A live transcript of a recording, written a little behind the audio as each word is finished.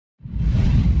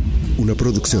una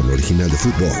producción original de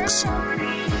Footbox.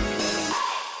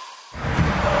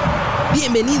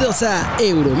 Bienvenidos a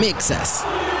Euromexas,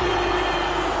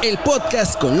 el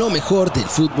podcast con lo mejor del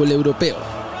fútbol europeo.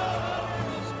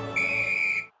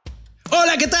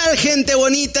 Hola, ¿qué tal, gente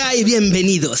bonita? Y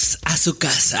bienvenidos a su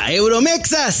casa.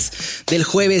 Euromexas del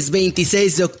jueves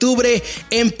 26 de octubre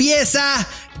empieza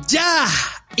ya.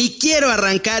 Y quiero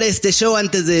arrancar este show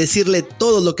antes de decirle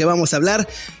todo lo que vamos a hablar,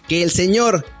 que el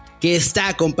señor que está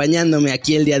acompañándome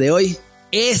aquí el día de hoy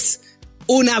es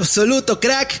un absoluto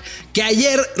crack que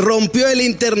ayer rompió el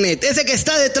internet. Ese que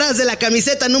está detrás de la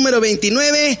camiseta número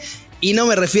 29, y no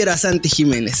me refiero a Santi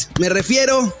Giménez. Me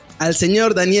refiero al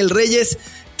señor Daniel Reyes,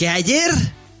 que ayer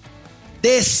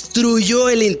destruyó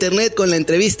el internet con la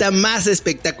entrevista más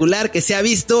espectacular que se ha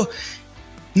visto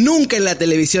nunca en la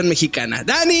televisión mexicana.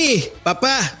 Dani,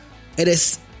 papá,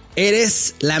 eres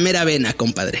la mera vena,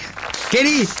 compadre.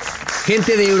 Keri,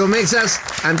 gente de Euromexas,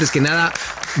 antes que nada,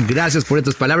 gracias por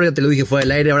estas palabras. Ya te lo dije fuera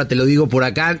del aire, ahora te lo digo por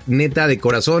acá, neta, de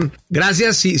corazón.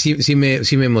 Gracias, sí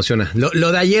me emociona.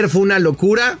 Lo de ayer fue una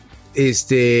locura.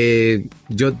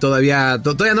 Yo todavía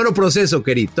no lo proceso,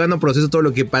 Keri. Todavía no proceso todo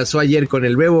lo que pasó ayer con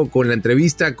el Bebo, con la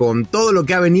entrevista, con todo lo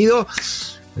que ha venido.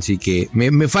 Así que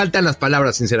me faltan las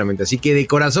palabras, sinceramente. Así que de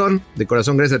corazón,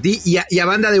 gracias a ti. Y a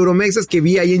banda de Euromexas que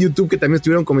vi ahí en YouTube, que también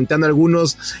estuvieron comentando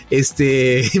algunos,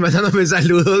 y mandándome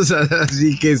saludos.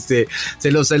 Así que se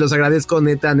los agradezco,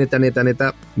 neta.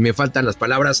 Me faltan las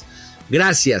palabras.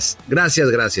 Gracias.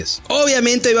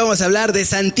 Obviamente hoy vamos a hablar de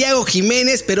Santiago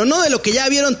Giménez, pero no de lo que ya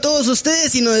vieron todos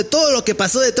ustedes, sino de todo lo que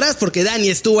pasó detrás, porque Dani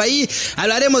estuvo ahí.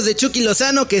 Hablaremos de Chucky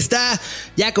Lozano, que está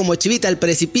ya como chivita al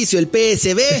precipicio, el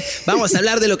PSV. Vamos a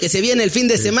hablar de lo que se viene el fin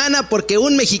de semana, porque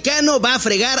un mexicano va a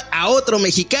fregar a otro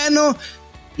mexicano.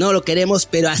 No lo queremos,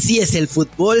 pero así es el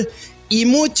fútbol. Y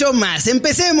mucho más.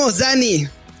 Empecemos, Dani,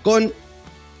 con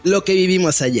lo que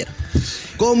vivimos ayer.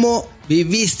 ¿Cómo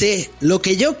viviste lo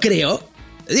que yo creo?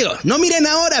 Digo, no miren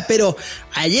ahora, pero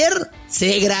ayer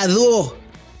se graduó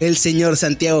el señor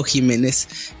Santiago Giménez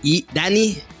y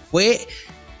Dani fue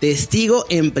testigo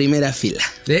en primera fila.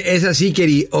 Es así,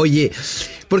 Keri. Oye,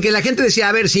 porque la gente decía,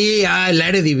 a ver, sí, la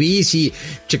Eredivisie,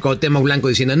 Checotemo Blanco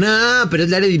diciendo, no, pero es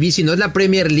la Eredivisie, no es la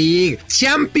Premier League.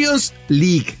 Champions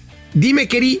League. Dime,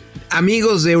 Keri,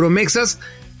 amigos de Euromexas,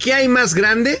 ¿qué hay más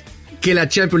grande que la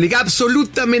Champions League?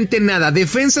 Absolutamente nada.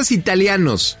 Defensas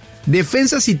italianos.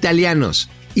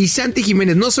 Y Santi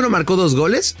Giménez no solo marcó 2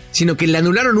 goles, sino que le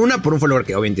anularon una por un fuera de lugar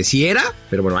que obviamente sí era,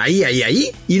 pero bueno, ahí.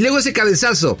 Y luego ese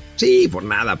cabezazo. Sí, por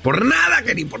nada,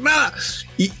 Keri, por nada.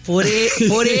 Y por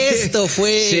esto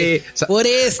fue. Sí, por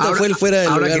esto ahora, fue el fuera de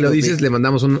lugar. Ahora que lo dices, le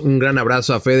mandamos un gran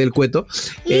abrazo a Fede del Cueto.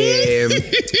 Y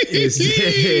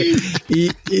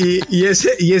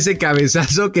ese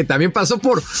cabezazo que también pasó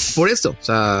por esto. O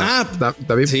sea,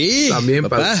 también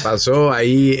pasó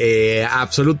ahí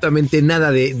absolutamente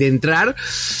nada de entrar.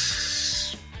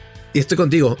 Y estoy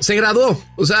contigo. Se graduó.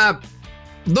 O sea,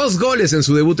 2 goles en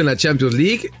su debut en la Champions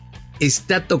League.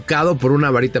 Está tocado por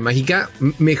una varita mágica.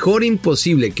 Mejor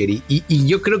imposible, Keri. Y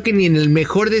yo creo que ni en el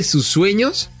mejor de sus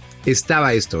sueños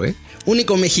estaba esto, ¿eh?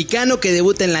 Único mexicano que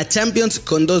debuta en la Champions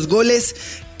con 2 goles.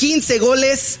 15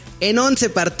 goles en 11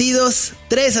 partidos.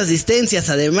 3 asistencias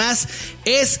además.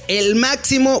 Es el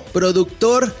máximo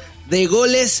productor de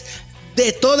goles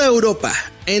de toda Europa.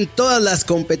 En todas las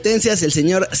competencias, el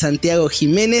señor Santiago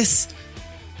Giménez.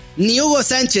 Ni Hugo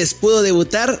Sánchez pudo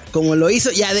debutar como lo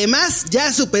hizo. Y además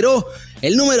ya superó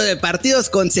el número de partidos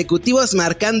consecutivos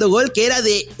marcando gol, que era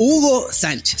de Hugo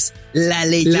Sánchez. La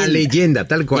leyenda,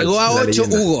 tal cual. Llegó a 8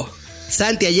 Hugo.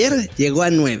 Santi ayer llegó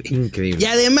a 9. Increíble. Y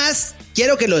además,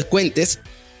 quiero que lo cuentes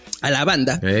a la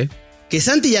banda. Que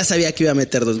Santi ya sabía que iba a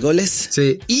meter 2 goles.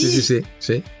 Sí.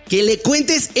 Que le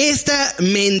cuentes esta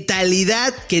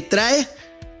mentalidad que trae,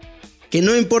 que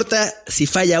no importa si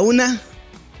falla una,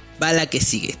 va la que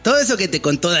sigue. Todo eso que te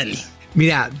contó Dani.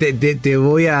 Mira, te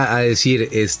voy a decir,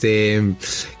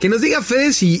 que nos diga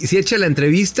Fede si echa la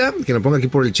entrevista, que nos ponga aquí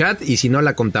por el chat, y si no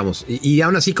la contamos. Y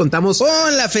aún así contamos.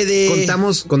 ¡Ponla, Fede!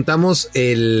 Contamos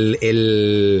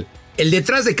el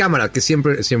detrás de cámara, que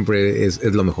siempre es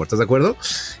lo mejor. ¿Estás de acuerdo?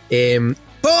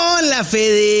 ¡Ponla,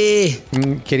 Fede!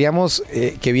 Queríamos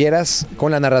que vieras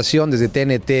con la narración desde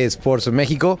TNT Sports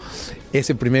México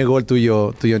ese primer gol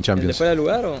tuyo en Champions. ¿El de fuera de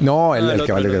lugar o? No, el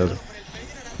que vale el otro.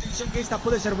 Que esta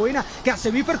puede ser buena, que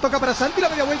hace Biffer, toca para Santi, la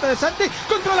media vuelta de Santi,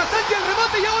 controla Santi, el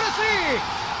remate y ahora sí.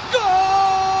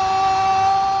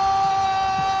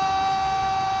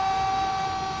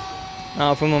 ¡Gol!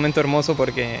 No, fue un momento hermoso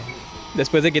porque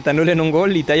después de que te anulen un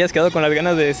gol y te hayas quedado con las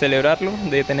ganas de celebrarlo,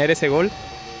 de tener ese gol,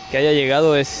 haya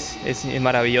llegado es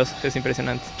maravilloso, es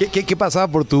impresionante. ¿Qué pasaba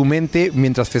por tu mente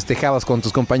mientras festejabas con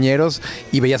tus compañeros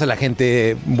y veías a la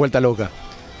gente vuelta loca?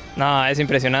 No, es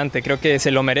impresionante, creo que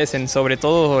se lo merecen, sobre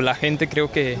todo la gente,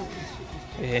 creo que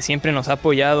siempre nos ha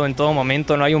apoyado en todo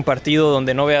momento, no hay un partido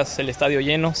donde no veas el estadio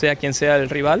lleno, sea quien sea el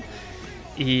rival,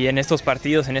 y en estos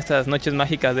partidos, en estas noches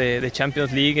mágicas de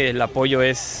Champions League, el apoyo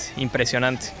es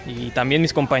impresionante, y también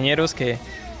mis compañeros que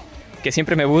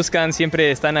siempre me buscan,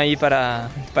 siempre están ahí para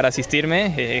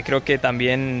asistirme, creo que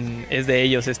también es de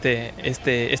ellos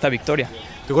esta victoria.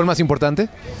 ¿Tu gol más importante?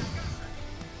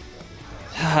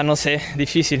 No sé,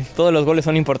 difícil. Todos los goles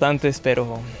son importantes,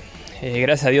 pero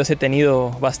gracias a Dios he tenido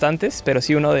bastantes, pero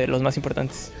sí uno de los más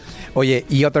importantes. Oye,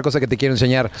 y otra cosa que te quiero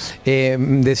enseñar.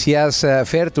 Decías,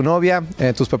 Fer, tu novia,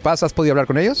 tus papás, ¿has podido hablar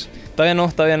con ellos?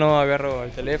 Todavía no agarro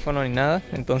el teléfono ni nada,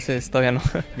 entonces todavía no.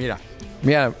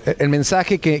 Mira, el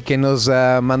mensaje que nos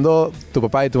mandó tu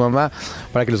papá y tu mamá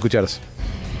para que lo escucharas.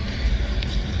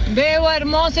 Bebo,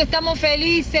 hermoso, estamos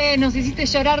felices, nos hiciste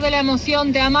llorar de la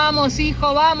emoción, te amamos,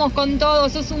 hijo, vamos con todo,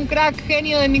 sos un crack,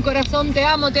 genio de mi corazón, te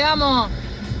amo, te amo.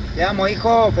 Te amo,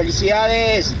 hijo,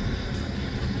 felicidades.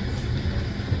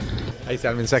 Ahí está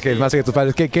el mensaje de tus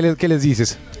padres, ¿qué les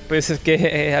dices? Pues es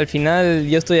que al final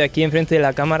yo estoy aquí enfrente de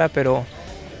la cámara, pero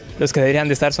los que deberían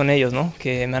de estar son ellos, ¿no?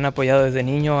 Que me han apoyado desde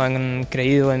niño, han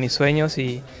creído en mis sueños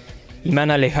y me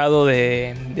han alejado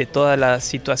de todas las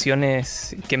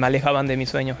situaciones que me alejaban de mi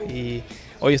sueño. Y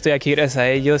hoy estoy aquí gracias a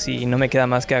ellos y no me queda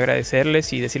más que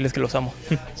agradecerles y decirles que los amo.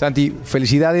 Santi,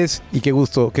 felicidades y qué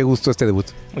gusto este debut.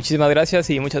 Muchísimas gracias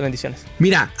y muchas bendiciones.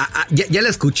 Mira, ya la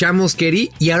escuchamos,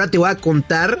 Keri, y ahora te voy a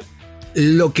contar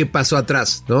lo que pasó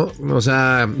atrás, ¿no? O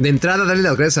sea, de entrada darle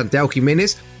las gracias a Santiago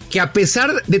Giménez, que a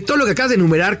pesar de todo lo que acabas de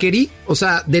enumerar, Keri, o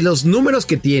sea, de los números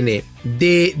que tiene,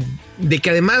 de que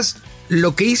además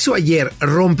lo que hizo ayer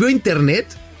rompió internet,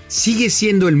 sigue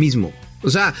siendo el mismo. O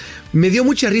sea, me dio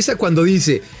mucha risa cuando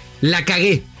dice, la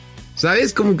cagué.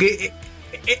 ¿Sabes? Como que,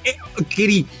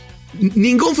 Keri,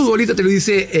 ningún futbolista te lo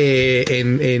dice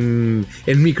en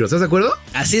micro. ¿Estás de acuerdo?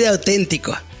 Así de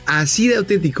auténtico. Así de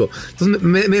auténtico.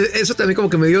 Entonces, eso también como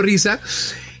que me dio risa.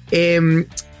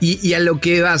 Y a lo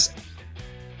que vas,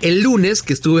 el lunes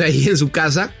que estuve ahí en su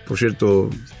casa, por cierto,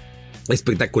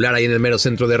 espectacular ahí en el mero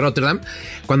centro de Rotterdam,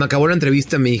 cuando acabó la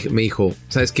entrevista me dijo,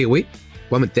 ¿sabes qué, güey?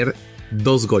 Voy a meter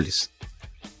 2 goles.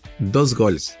 2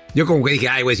 goles. Yo como que dije,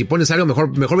 ay, güey, si pones algo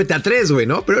mejor mete a 3, güey,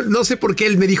 ¿no? Pero no sé por qué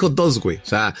él me dijo 2, güey. O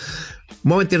sea,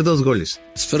 voy a meter 2 goles.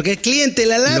 Pues porque cliente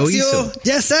la Lazio,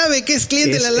 ya sabe que es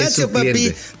cliente la Lazio, papi.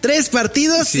 Cliente. 3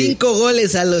 partidos, sí. 5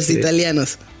 goles a los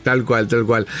italianos. Tal cual.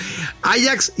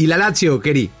 Ajax y la Lazio,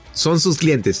 Keri, son sus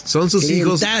clientes, son sus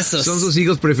clientazos. Hijos, son sus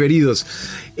hijos preferidos.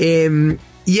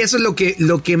 Y eso es lo que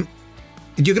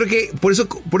yo creo que por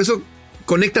eso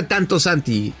conecta tanto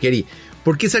Santi, Keri,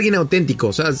 porque es alguien auténtico,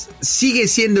 o sea, sigue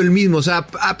siendo el mismo. O sea,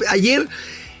 ayer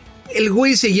el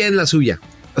güey seguía en la suya.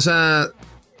 O sea,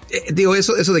 digo,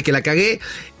 eso de que la cagué,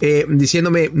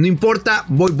 diciéndome, no importa,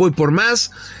 voy por más,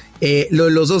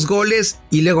 los 2 goles,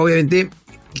 y luego obviamente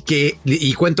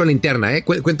y cuento la interna,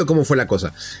 cuento cómo fue la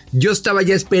cosa. Yo estaba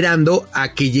ya esperando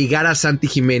a que llegara Santi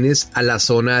Giménez a la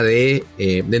zona de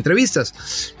entrevistas,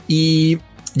 y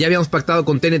ya habíamos pactado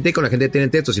con TNT, con la gente de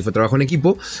TNT, esto sí fue trabajo en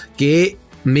equipo, que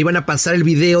me iban a pasar el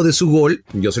video de su gol,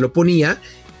 yo se lo ponía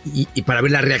y para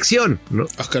ver la reacción, ¿no?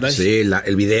 Sí,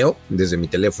 el video desde mi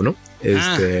teléfono,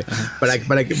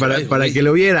 para que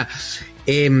lo viera.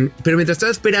 Pero mientras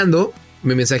estaba esperando,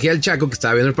 me mensajé al Chaco, que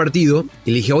estaba viendo el partido, y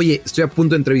le dije, oye, estoy a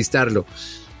punto de entrevistarlo,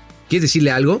 ¿quieres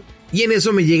decirle algo? Y en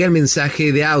eso me llega el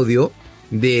mensaje de audio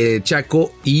de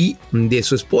Chaco y de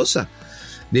su esposa,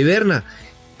 de Berna.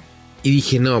 Y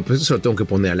dije, no, pues esto se lo tengo que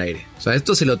poner al aire. O sea,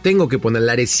 esto se lo tengo que poner al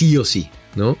aire sí o sí,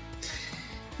 ¿no?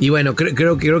 Y bueno,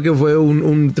 creo que fue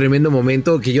un tremendo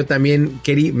momento, que yo también,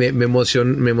 Keri, me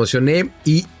emocioné,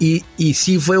 y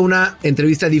sí fue una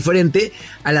entrevista diferente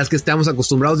a las que estamos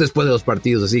acostumbrados después de los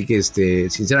partidos. Así que,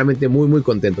 sinceramente, muy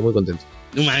contento.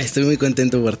 No mames, estoy muy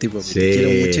contento por ti, papi. Sí. Te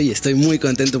quiero mucho y estoy muy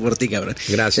contento por ti, cabrón.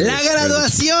 Gracias. La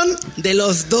graduación de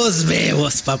los 2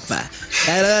 bebos, papá.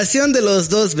 La graduación de los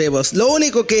 2 bebos. Lo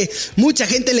único que mucha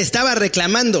gente le estaba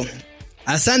reclamando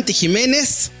a Santi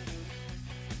Giménez,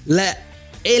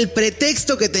 el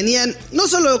pretexto que tenían, no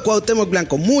solo Cuauhtémoc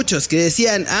Blanco, muchos que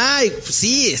decían, ay,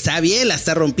 sí, está bien, la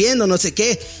está rompiendo, no sé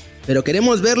qué, pero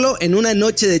queremos verlo en una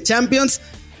noche de Champions.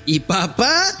 Y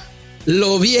papá,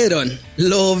 lo vieron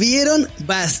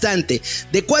bastante.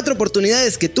 De 4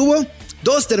 oportunidades que tuvo,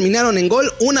 2 terminaron en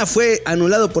gol, una fue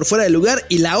anulado por fuera de lugar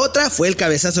y la otra fue el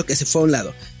cabezazo que se fue a un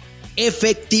lado.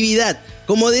 Efectividad,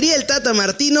 como diría el Tata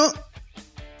Martino,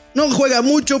 no juega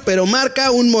mucho, pero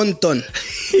marca un montón.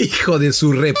 Hijo de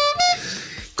su rep.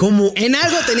 ¿Cómo? En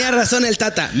algo tenía razón el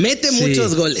Tata. Mete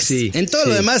muchos goles. En todo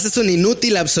lo demás es un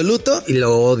inútil absoluto. Y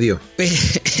lo odio.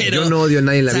 Pero yo no odio a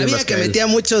nadie en la vida. Sabía que metía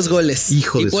muchos goles.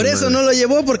 Hijo de y por eso no lo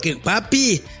llevó, porque,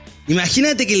 papi,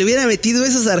 imagínate que le hubiera metido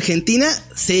esos a Argentina.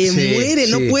 Se muere,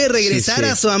 no puede regresar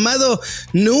a su amado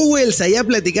Newell's allá a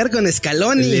platicar con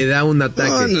Scaloni. Le da un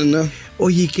ataque. No.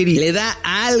 Oye, Keri. Le da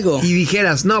algo. Y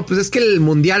dijeras, no, pues es que el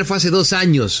Mundial fue hace 2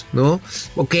 años, ¿no?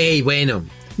 Ok, bueno.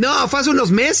 No, fue hace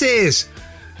unos meses.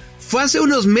 Fue hace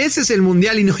unos meses el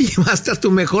Mundial y no llevaste a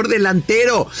tu mejor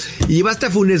delantero. Y llevaste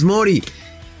a Funes Mori.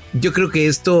 Yo creo que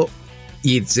esto,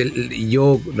 y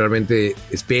yo realmente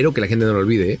espero que la gente no lo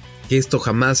olvide, que esto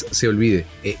jamás se olvide.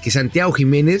 Que Santiago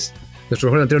Giménez, nuestro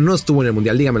mejor delantero, no estuvo en el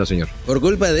Mundial. Dígamelo, señor. Por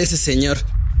culpa de ese señor.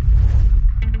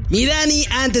 Mi Dani,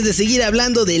 antes de seguir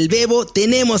hablando del Bebo,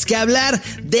 tenemos que hablar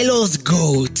de los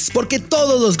GOATs, porque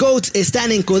todos los GOATs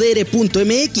están en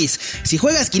codere.mx. Si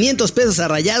juegas 500 pesos a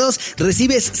Rayados,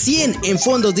 recibes 100 en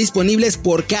fondos disponibles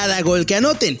por cada gol que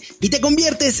anoten, y te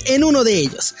conviertes en uno de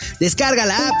ellos. Descarga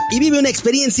la app y vive una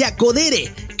experiencia Codere,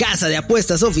 casa de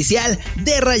apuestas oficial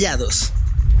de Rayados.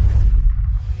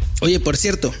 Oye, por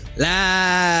cierto,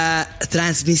 la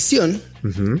transmisión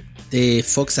de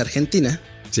Fox Argentina...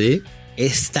 ¿Sí?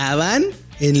 Estaban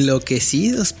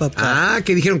enloquecidos, papá.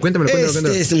 ¿Qué dijeron? Cuéntamelo.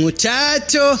 Este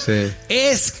muchacho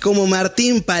es como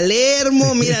Martín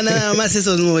Palermo. Mira nada más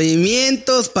esos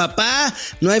movimientos, papá.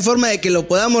 No hay forma de que lo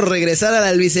podamos regresar al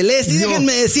albiceleste. Y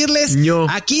déjenme decirles,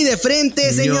 aquí de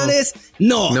frente, señores,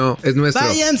 no, es nuestro.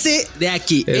 Váyanse de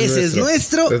aquí. Ese es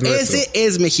nuestro. Ese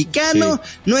es mexicano.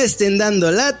 No estén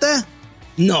dando lata.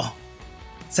 No.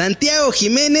 Santiago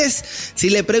Giménez, si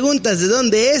le preguntas de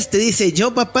dónde es, te dice,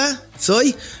 yo, papá,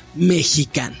 soy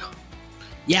mexicano.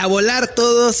 Y a volar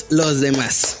todos los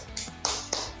demás.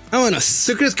 Vámonos.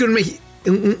 ¿Tú crees que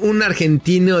un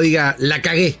argentino diga, la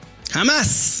cagué?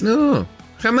 Jamás. No,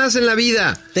 jamás en la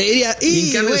vida. Te diría,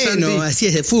 y bueno, Santi, así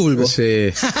es el fútbol.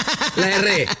 Sí. La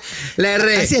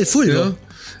erré. Así es el fútbol. ¿No?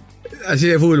 Así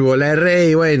de fútbol, la erré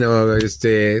y bueno,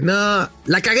 no,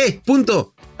 la cagué,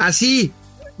 punto. Así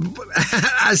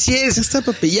es. Ya está,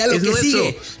 papi, ya lo es que nuestro.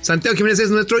 sigue. Santiago Giménez es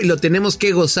nuestro y lo tenemos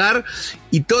que gozar.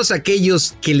 Y todos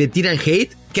aquellos que le tiran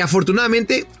hate, que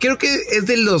afortunadamente creo que es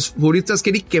de los futbolistas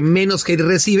que menos hate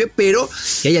recibe, pero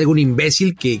que hay algún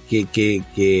imbécil que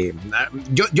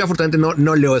yo afortunadamente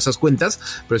no leo esas cuentas,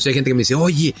 pero sí hay gente que me dice,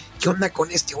 oye, ¿qué onda con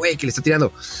este güey que le está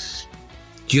tirando?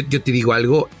 Yo te digo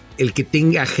algo, el que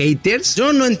tenga haters,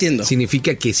 yo no entiendo.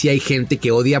 Significa que sí hay gente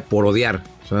que odia por odiar.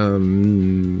 O sea,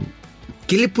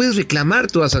 ¿qué le puedes reclamar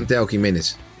tú a Santiago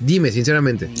Giménez? Dime,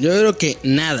 sinceramente. Yo creo que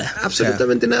nada.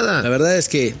 Absolutamente nada. La verdad es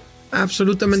que...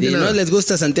 absolutamente nada. Si no les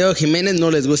gusta Santiago Giménez,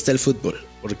 no les gusta el fútbol.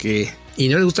 Porque... y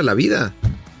no les gusta la vida.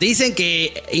 Dicen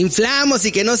que inflamos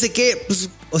y que no sé qué. Pues,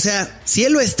 o sea, si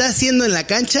él lo está haciendo en la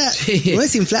cancha, no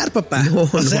es inflar, papá. No.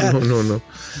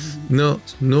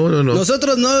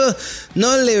 Nosotros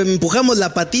no le empujamos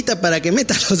la patita para que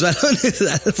meta los balones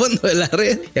al fondo de la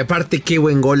red. Y aparte, qué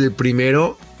buen gol el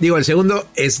primero. Digo, el segundo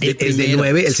es de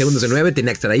 9, el segundo es de 9,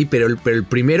 tenía que estar ahí, pero el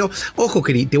primero... ojo,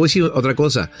 que te voy a decir otra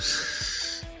cosa.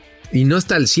 Y no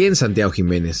está al 100 Santiago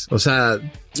Giménez. O sea...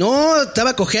 no,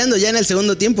 estaba cojeando ya en el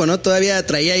segundo tiempo, ¿no? Todavía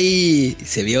traía ahí...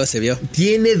 Se vio.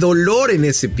 Tiene dolor en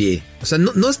ese pie. O sea,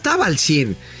 no estaba al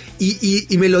 100.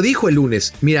 Y me lo dijo el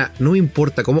lunes. Mira, no me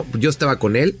importa cómo... yo estaba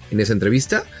con él en esa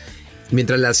entrevista.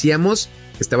 Mientras la hacíamos,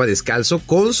 estaba descalzo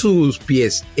con sus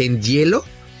pies en hielo.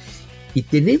 Y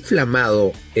tenía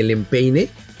inflamado el empeine.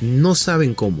 No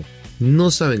saben cómo.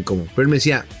 Pero él me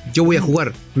decía, yo voy a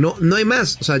jugar. No hay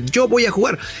más. O sea, yo voy a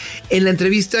jugar. En la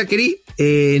entrevista, creo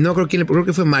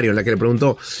que fue Mario la que le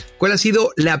preguntó, ¿cuál ha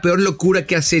sido la peor locura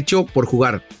que has hecho por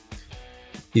jugar?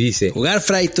 Y dice, jugar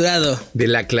fracturado. De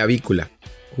la clavícula.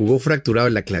 Jugó fracturado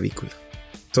en la clavícula.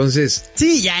 Entonces...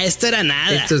 sí, ya esto era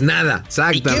nada. Esto es nada,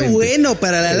 exactamente. Y qué bueno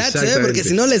para la Lazio, porque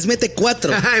si no les mete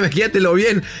 4. Imagínatelo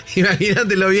bien.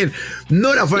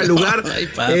 No era fuera de lugar.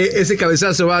 Ese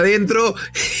cabezazo va adentro.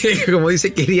 Como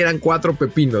dice, querían 4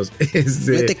 pepinos.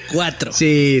 Mete 4.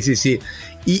 Sí.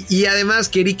 Y además,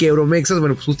 que Euromexas,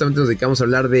 bueno, pues justamente nos dedicamos a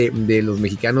hablar de los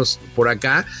mexicanos por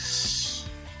acá.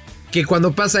 Que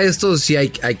cuando pasa esto, sí hay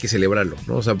que celebrarlo,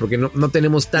 ¿no? O sea, porque no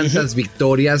tenemos tantas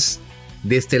victorias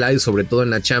de este lado y sobre todo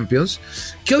en la Champions,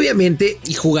 que obviamente...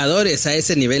 y jugadores a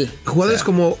ese nivel. Jugadores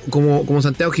como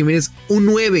Santiago Giménez, un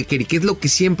 9, que es lo que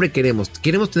siempre queremos.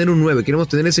 Queremos tener un 9, queremos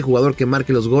tener ese jugador que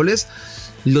marque los goles.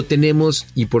 Lo tenemos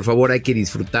y por favor hay que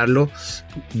disfrutarlo.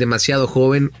 Demasiado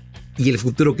joven, y el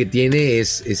futuro que tiene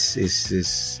es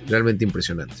realmente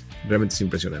impresionante. Realmente es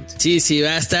impresionante. Sí,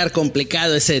 va a estar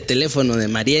complicado ese teléfono de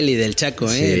Mariel y del Chaco,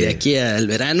 Sí. de aquí al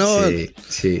verano.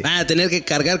 Sí. Van a tener que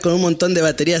cargar con un montón de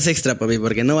baterías extra, papi,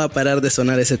 porque no va a parar de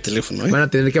sonar ese teléfono. Van a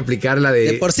tener que aplicar la de...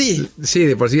 De por sí. Sí,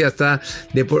 de por sí ya está.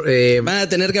 Van a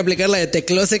tener que aplicar la de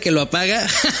Teclose que lo apaga.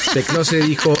 Teclose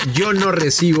dijo, yo no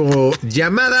recibo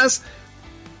llamadas.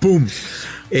 ¡Pum!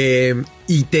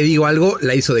 Y te digo algo,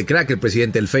 la hizo de crack el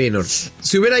presidente del Feyenoord.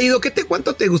 Si hubiera ido,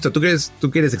 ¿cuánto te gusta? Tú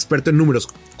que eres experto en números.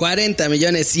 40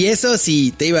 millones, y eso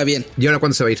sí te iba bien. ¿Y ahora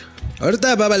cuánto se va a ir?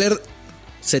 Ahorita va a valer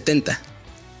 70.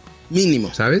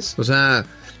 Mínimo. ¿Sabes? O sea,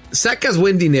 sacas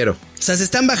buen dinero. O sea, se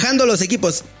están bajando los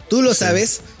equipos. Tú lo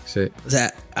sabes. Sí. O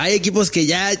sea, hay equipos que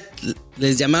ya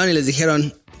les llamaron y les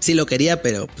dijeron, sí lo quería,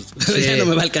 pero pues, ya no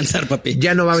me va a alcanzar, papi.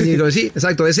 Ya no va a venir, sí,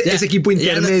 exacto. Ese equipo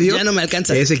intermedio. Ya no me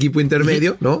alcanza. Ese equipo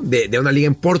intermedio, ¿no? De una liga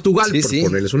en Portugal, por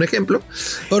ponerles un ejemplo.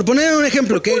 Por poner un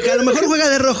ejemplo, que a lo mejor juega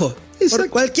de rojo. Exacto. Por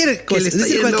cualquier cosa. Que le está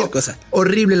yendo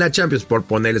horrible en la Champions, por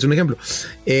ponerles un ejemplo.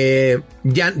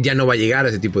 Ya no va a llegar a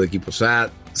ese tipo de equipos. O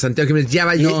sea, Santiago Giménez ya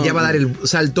va a dar el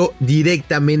salto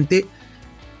directamente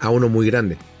a uno muy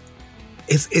grande.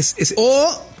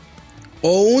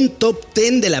 O un top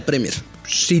 10 de la Premier.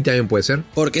 Sí, también puede ser.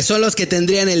 Porque son los que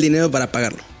tendrían el dinero para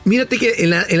pagarlo. Mírate que en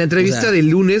la entrevista del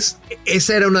lunes,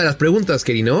 esa era una de las preguntas,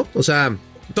 Keri, ¿no? O sea,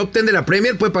 top 10 de la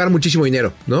Premier puede pagar muchísimo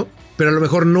dinero, ¿no? Pero a lo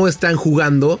mejor no están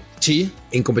jugando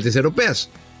en competencias europeas.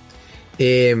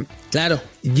 Claro.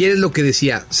 Y es lo que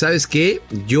decía, ¿sabes qué?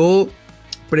 Yo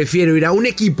prefiero ir a un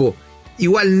equipo,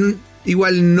 igual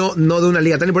no de una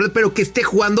liga tan importante, pero que esté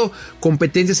jugando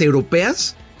competencias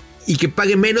europeas y que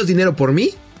pague menos dinero por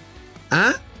mí.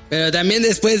 Pero también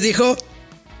después dijo,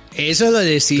 eso lo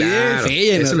decide el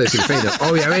Feyenoord. Eso lo decide el Feyenoord,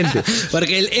 obviamente.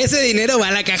 Porque ese dinero va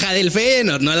a la caja del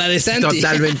Feyenoord, no a la de Santi.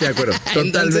 Totalmente de acuerdo.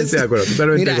 Totalmente de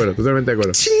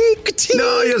acuerdo.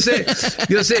 No, yo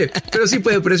sé. Pero sí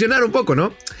puede presionar un poco,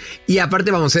 ¿no? Y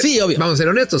aparte vamos a ser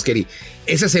honestos, Keri.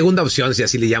 Esa segunda opción, si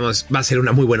así le llamamos, va a ser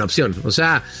una muy buena opción. O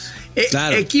sea,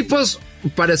 equipos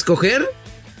para escoger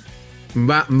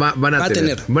van a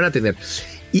tener.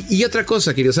 Y otra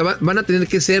cosa, Keri, o sea, van a tener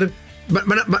que ser...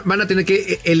 Van a tener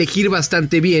que elegir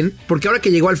bastante bien, porque ahora que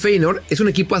llegó al Feyenoord es un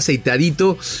equipo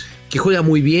aceitadito, que juega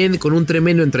muy bien, con un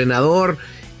tremendo entrenador.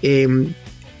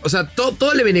 O sea,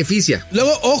 todo le beneficia.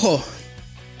 Luego, ojo.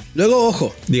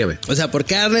 Dígame. O sea,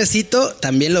 porque a Arnesito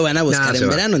también lo van a buscar en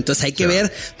verano. Entonces hay que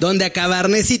ver dónde acaba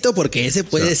Arnesito, porque ese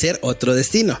puede ser otro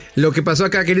destino. Lo que pasó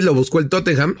acá, Keri, lo buscó el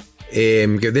Tottenham.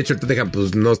 Que de hecho el Tottenham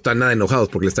pues no están nada enojados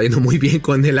porque le está yendo muy bien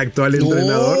con el actual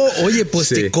entrenador. Oye,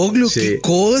 Postecoglou, qué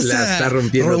cosa. La está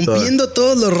rompiendo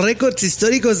todos los récords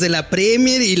históricos de la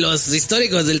Premier y los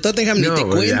históricos del Tottenham, ni te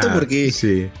cuento porque...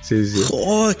 Sí.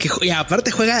 Y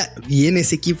aparte juega bien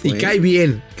ese equipo. Y cae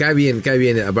bien,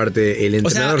 aparte el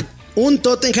entrenador. O sea, un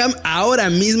Tottenham ahora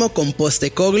mismo con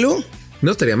Postecoglou...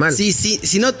 No estaría mal. Sí,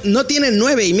 si no tienen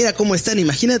 9 y mira cómo están.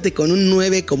 Imagínate con un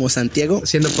 9 como Santiago.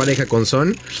 Siendo pareja con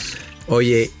Son.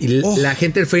 Oye, y la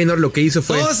gente del Feyenoord lo que hizo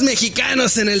fue... 2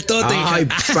 mexicanos en el Tottenham. Ay,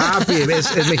 papi,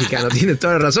 es mexicano, tienes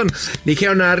toda la razón.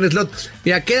 Dijeron a Arne Slot,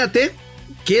 mira, quédate,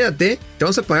 te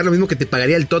vamos a pagar lo mismo que te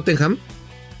pagaría el Tottenham.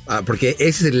 Porque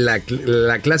esa es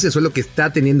la clase de sueldo que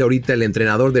está teniendo ahorita el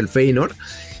entrenador del Feyenoord.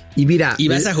 Y mira... Y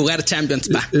vas a jugar Champions,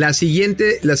 pa. La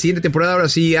siguiente temporada, ahora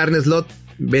sí, Arne Slot,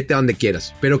 vete a donde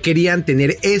quieras. Pero querían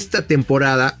tener esta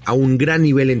temporada a un gran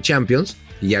nivel en Champions.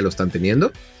 Y ya lo están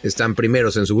teniendo. Están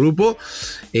primeros en su grupo.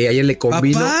 Ayer le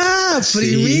combino. ¡Papá!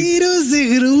 ¡Primeros de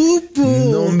grupo!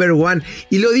 Number one.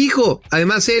 Y lo dijo.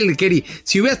 Además él, Keri,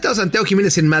 si hubiera estado Santiago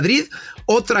Giménez en Madrid,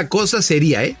 otra cosa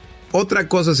sería, Otra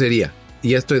cosa sería. Y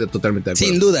ya estoy totalmente de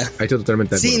acuerdo. Sin duda. Ahí estoy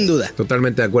totalmente de acuerdo. Sin duda.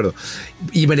 Totalmente de acuerdo.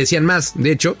 Y merecían más,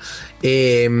 de hecho.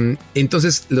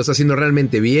 Entonces lo está haciendo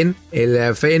realmente bien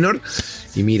el Feyenoord.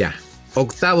 Y mira,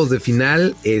 octavos de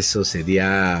final, eso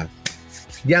sería...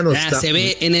 Ya no está. Se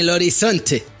ve en el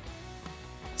horizonte.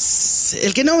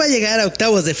 El que no va a llegar a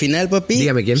octavos de final, papi.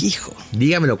 Dígame quién. Hijo.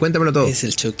 Dígamelo, cuéntamelo todo. Es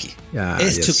el Chucky.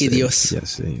 Es Chucky Dios. Ya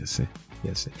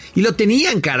sé. Y lo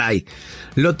tenían, caray.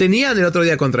 Lo tenían el otro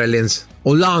día contra el Lens.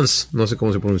 O Lens. No sé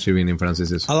cómo se pronuncia bien en francés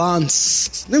eso.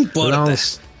 Lens. No importa.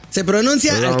 Lens. Se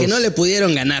pronuncia Lens. Al que no le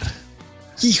pudieron ganar.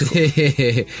 Hijo.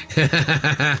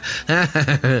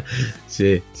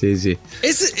 Sí.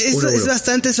 Es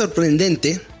bastante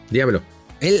sorprendente. Dígamelo.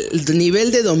 El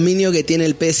nivel de dominio que tiene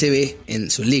el PSV en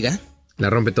su liga.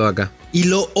 La rompe todo acá. Y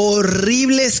lo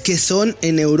horribles que son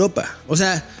en Europa. O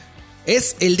sea,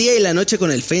 es el día y la noche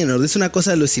con el Feyenoord. Es una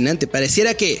cosa alucinante.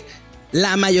 Pareciera que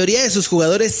la mayoría de sus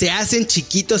jugadores se hacen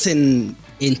chiquitos en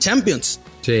Champions.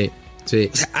 Sí. O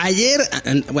sea,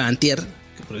 antier,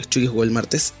 porque Chucky jugó el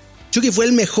martes. Chucky fue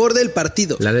el mejor del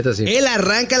partido. La neta, sí. Él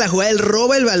arranca la jugada, él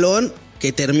roba el balón,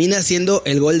 que termina siendo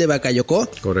el gol de Bakayoko.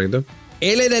 Correcto.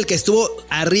 Él era el que estuvo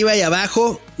arriba y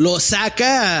abajo, lo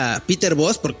saca a Peter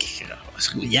Bosz porque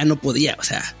ya no podía, o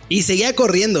sea, y seguía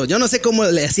corriendo. Yo no sé cómo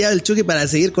le hacía el Chucky para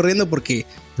seguir corriendo porque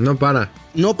no paraba.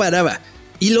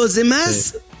 Y los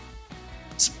demás,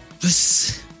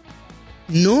 pues,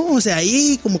 no, o sea,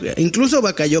 ahí como que incluso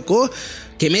Bakayoko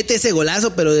que mete ese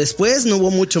golazo, pero después no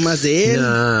hubo mucho más de él.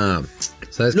 No.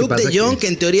 ¿Sabes Luke qué pasa? de Jong, que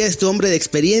en teoría es tu hombre de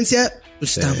experiencia,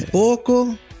 pues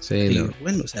tampoco. Sí, no.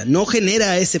 Bueno, o sea, no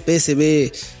genera ese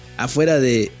PSV afuera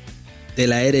de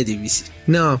la Eredivisie.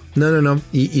 No.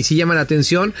 Y sí llama la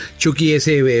atención. Chucky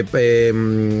ese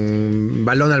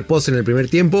balón al poste en el primer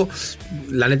tiempo.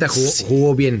 La neta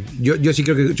jugó bien. Yo sí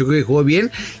creo que Chucky jugó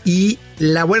bien. Y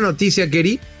la buena noticia,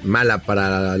 Kerry, mala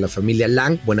para la familia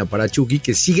Lang, buena para Chucky,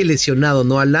 que sigue lesionado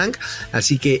Noah Lang.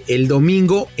 Así que el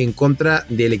domingo, en contra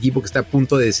del equipo que está a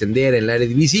punto de descender en la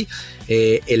Eredivisie,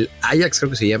 el Ajax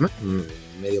creo que se llama.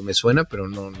 Medio me suena, pero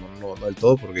no del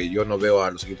todo, porque yo no veo a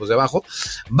los equipos de abajo.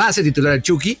 Va a ser titular el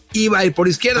Chucky y va a ir por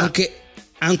izquierda.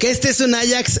 Aunque este es un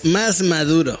Ajax más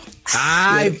maduro.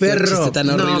 Ay, perro. Tan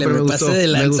horrible, me pasé de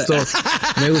lanza.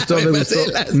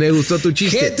 Me gustó tu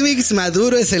chiste. Hedwigs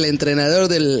Maduro es el entrenador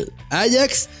del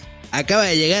Ajax. Acaba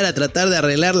de llegar a tratar de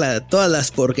arreglar todas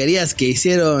las porquerías que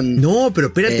hicieron. No, pero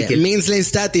espérate que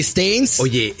Minslenstad y Steins.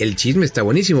 Oye, el chisme está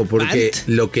buenísimo porque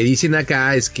lo que dicen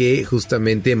acá es que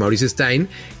justamente Maurice Stein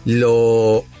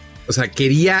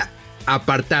quería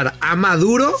apartar a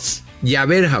Maduro y a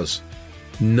Berghaus.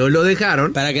 No lo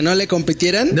dejaron. ¿Para que no le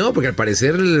compitieran? No, porque al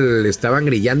parecer le estaban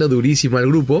grillando durísimo al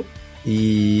grupo.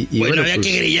 Y bueno, había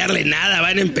que grillarle nada,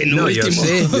 van en penúltimo.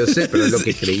 No, yo sé, pero es lo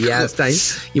que creía Stein.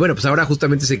 Y bueno, pues ahora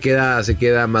justamente se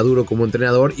queda Maduro como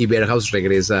entrenador y Berghaus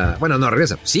regresa. Bueno, no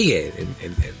regresa, pues sigue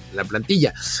en la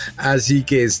plantilla. Así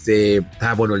que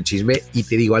está bueno el chisme. Y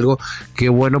te digo algo, qué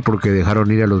bueno porque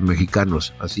dejaron ir a los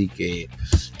mexicanos. Así que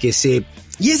se...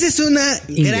 Y esa es una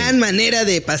gran manera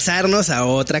de pasarnos a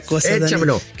otra cosa.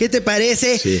 Échamelo. Dani. ¿Qué te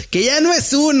parece? Sí. Que ya no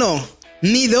es 1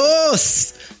 ni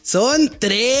 2. Son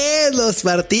 3 los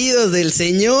partidos del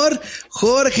señor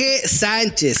Jorge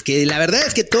Sánchez, que la verdad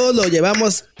es que todos lo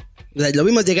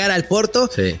vimos llegar al Porto,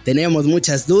 sí. Teníamos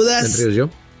muchas dudas. ¿Entre ellos yo?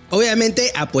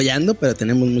 Obviamente apoyando, pero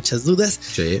tenemos muchas dudas.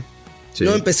 Sí.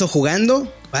 No empezó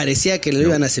jugando, parecía que lo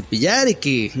iban a cepillar y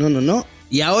que no.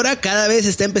 Y ahora cada vez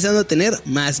está empezando a tener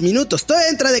más minutos. Todo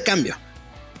entra de cambio.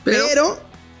 Pero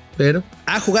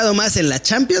ha jugado más en la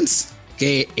Champions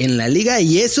que en la Liga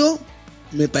y eso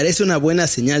me parece una buena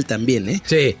señal también, ¿eh?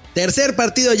 Sí. Tercer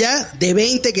partido ya de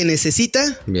 20 que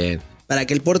necesita. Bien. Para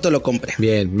que el Porto lo compre.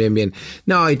 Bien.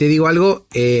 No, y te digo algo,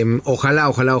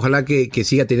 ojalá que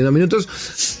siga teniendo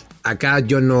minutos. Acá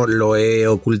yo no lo he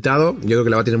ocultado. Yo creo que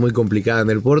la va a tener muy complicada en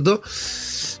el Porto.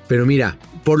 Pero mira,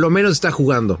 por lo menos está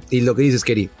jugando. Y lo que dices,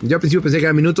 Kerry, yo al principio pensé que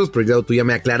eran minutos, pero tú ya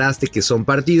me aclaraste que son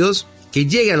partidos. Que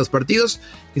llegue a los partidos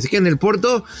y se quede en el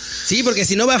Porto. Sí, porque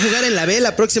si no va a jugar en la B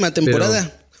la próxima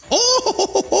temporada.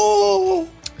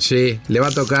 Sí, le va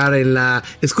a tocar en la...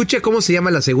 Escucha cómo se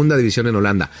llama la segunda división en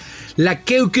Holanda. La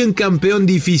Keukenkampioen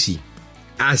Divisie.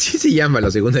 Así se llama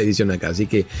la segunda división acá. Así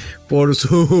que por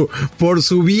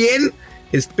su bien,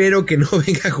 espero que no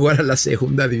venga a jugar a la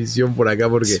segunda división por acá.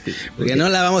 Porque no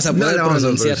la vamos a poder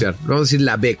pronunciar. Vamos a decir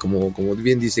la B, como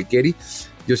bien dice Kerry.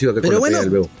 Yo sigo acá con la del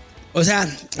B. O sea,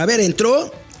 a ver,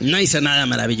 entró, no hizo nada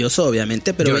maravilloso,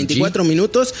 obviamente, pero Georgie. 24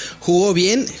 minutos, jugó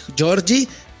bien, Georgie,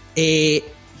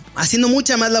 haciendo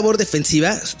mucha más labor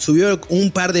defensiva, subió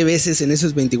un par de veces en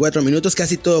esos 24 minutos,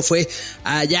 casi todo fue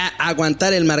allá a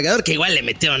aguantar el marcador, que igual le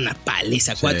metieron una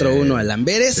paliza 4-1 a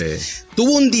Lamberes. Sí.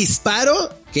 Tuvo un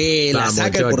disparo que la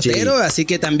saca el portero, así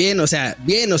que también,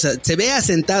 se ve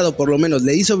asentado por lo menos,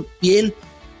 le hizo bien.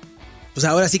 Pues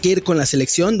ahora sí que ir con la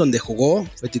selección donde jugó,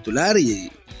 fue titular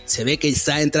y se ve que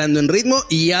está entrando en ritmo.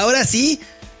 Y ahora sí,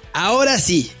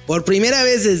 por primera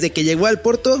vez desde que llegó al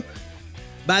Porto,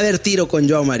 va a haber tiro con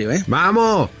Joao Mario, ¿eh?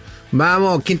 ¡Vamos!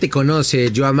 ¿Quién te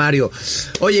conoce, Joao Mario?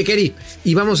 Oye, Kerry,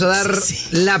 y vamos a dar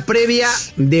la previa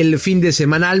del fin de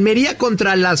semana. Almería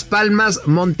contra Las Palmas,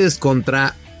 Montes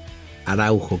contra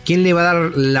Araujo. ¿Quién le va a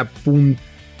dar la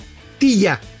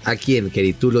puntilla? ¿A quién,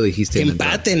 Kerry? Tú lo dijiste. Que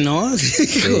empaten, ¿no?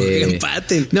 Que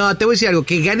empaten. No, te voy a decir algo.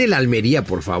 Que gane la Almería,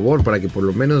 por favor, para que por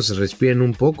lo menos respiren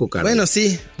un poco, cara. Bueno,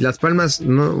 sí. Las Palmas,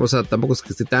 no, o sea, tampoco es que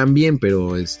esté tan bien,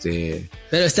 pero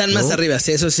Pero están más arriba,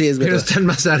 sí, eso sí es verdad. Pero están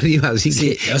más arriba, así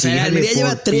sí, que... O sea, la Almería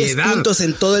lleva 3 puntos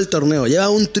en todo el torneo. Lleva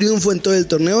un triunfo en todo el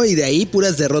torneo y de ahí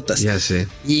puras derrotas. Ya sé.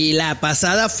 Y la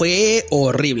pasada fue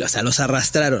horrible, o sea, los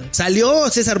arrastraron. Salió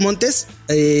César Montes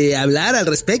a hablar al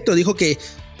respecto. Dijo que,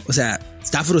 o sea...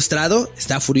 está frustrado,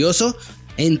 está furioso,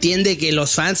 entiende que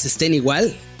los fans estén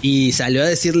igual y salió a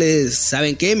decirles,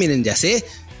 ¿saben qué? Miren, ya sé,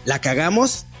 la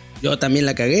cagamos. Yo también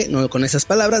la cagué, no con esas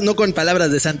palabras, no con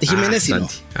palabras de Santi Giménez, sino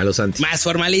a los Santi. Más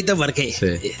formalito porque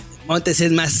Montes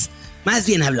es más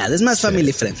bien hablado, es más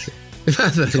family friendly.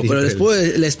 Pero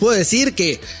les puedo decir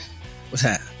que, o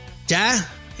sea, ya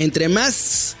entre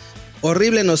más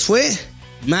horrible nos fue,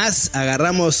 más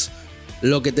agarramos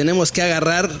lo que tenemos que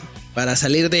agarrar para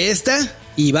salir de esta,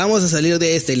 y vamos a salir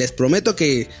de esta, y les prometo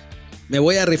que me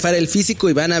voy a rifar el físico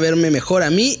y van a verme mejor a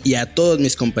mí y a todos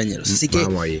mis compañeros. Así que,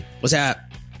 o sea,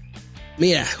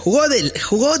 mira, jugó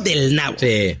del nabo.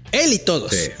 Sí. Él y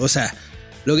todos. Sí. O sea,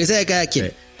 lo que sea de cada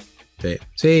quien.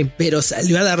 Sí. Pero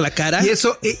salió a dar la cara. Y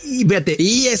eso, y fíjate.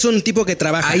 Y es un tipo que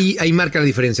trabaja. Ahí marca la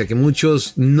diferencia, que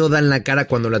muchos no dan la cara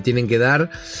cuando la tienen que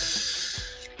dar.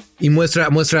 Y muestra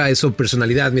eso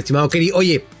personalidad, mi estimado Kerry.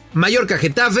 Oye, Mallorca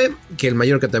Getafe, que el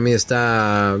Mallorca también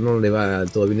no le va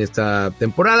todo bien esta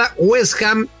temporada. West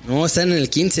Ham. No, están en el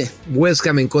 15. West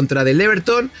Ham en contra del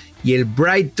Everton. Y el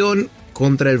Brighton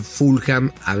contra el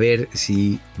Fulham. A ver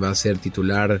si va a ser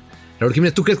titular Raúl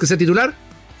Jiménez. ¿Tú crees que sea titular?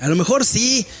 A lo mejor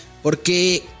sí,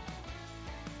 porque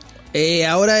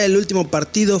ahora el último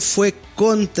partido fue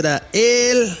contra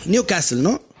el Newcastle,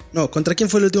 ¿no? No, ¿contra quién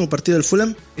fue el último partido del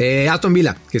Fulham? Aston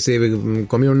Villa, que se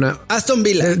comió una... Aston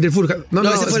Villa. Del Fulham. No,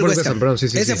 ese fue el West Ham. Perdón,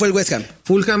 ese fue el West Ham.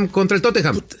 Fulham contra el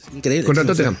Tottenham. Puta, increíble. Contra el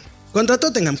Tottenham. Contra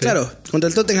Tottenham, sí. Claro. Contra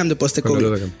el Tottenham de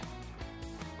Postecoglou.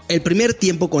 El primer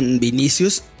tiempo con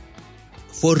Vinicius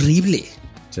fue horrible.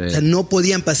 Sí. O sea, no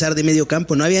podían pasar de medio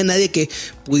campo. No había nadie que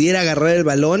pudiera agarrar el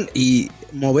balón y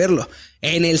moverlo.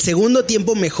 En el segundo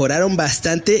tiempo mejoraron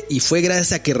bastante y fue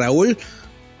gracias a que Raúl,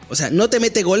 o sea, no te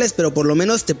mete goles, pero por lo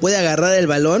menos te puede agarrar el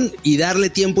balón y darle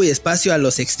tiempo y espacio a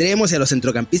los extremos y a los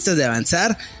centrocampistas de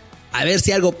avanzar. A ver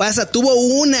si algo pasa. Tuvo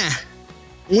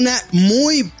una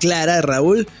muy clara,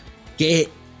 Raúl, que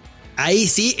ahí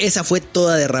sí, esa fue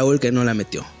toda de Raúl que no la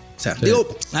metió. O sea,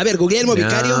 digo, a ver, Guillermo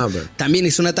Vicario también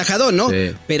hizo un atajadón, ¿no?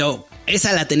 Sí. Pero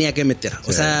esa la tenía que meter.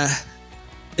 O sea,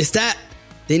 está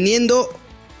teniendo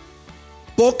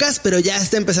pocas, pero ya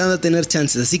está empezando a tener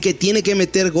chances. Así que tiene que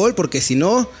meter gol, porque si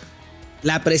no,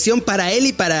 la presión para él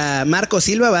y para Marco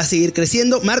Silva va a seguir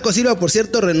creciendo. Marco Silva, por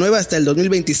cierto, renueva hasta el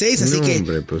 2026, así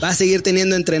va a seguir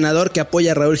teniendo entrenador que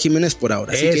apoya a Raúl Jiménez por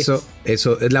ahora. Así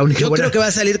eso es la única. Yo creo que va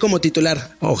a salir como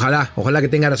titular. Ojalá que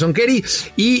tenga razón Kerry.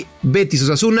 Y Betis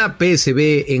Osasuna,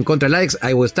 PSV en contra del Ajax,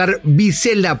 ahí va a estar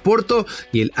Vizela Porto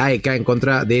y el AEK en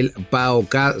contra del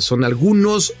PAOK. Son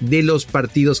algunos de los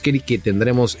partidos, Kerry, que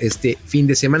tendremos este fin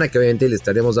de semana, que obviamente le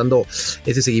estaremos dando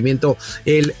ese seguimiento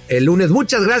el lunes.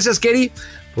 Muchas gracias, Kerry,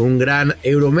 por un gran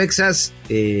Euromexas.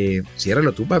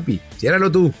 Ciérralo tú, papi,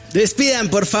 ciérralo tú. Despidan,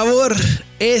 por favor,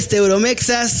 este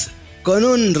Euromexas con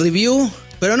un review,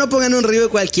 pero no pongan un review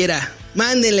cualquiera.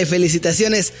 Mándenle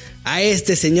felicitaciones a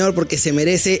este señor porque se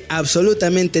merece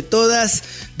absolutamente todas.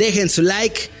 Dejen su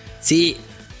like. Si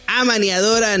aman y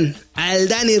adoran al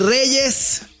Dani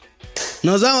Reyes,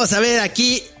 nos vamos a ver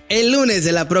aquí el lunes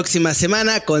de la próxima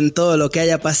semana con todo lo que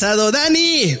haya pasado.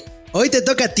 ¡Dani! Hoy te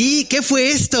toca a ti. ¿Qué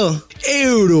fue esto?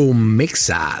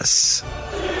 Euromexas.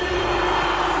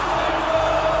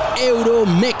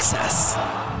 Euromexas.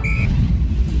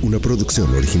 Una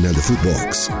producción original de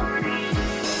Footbox.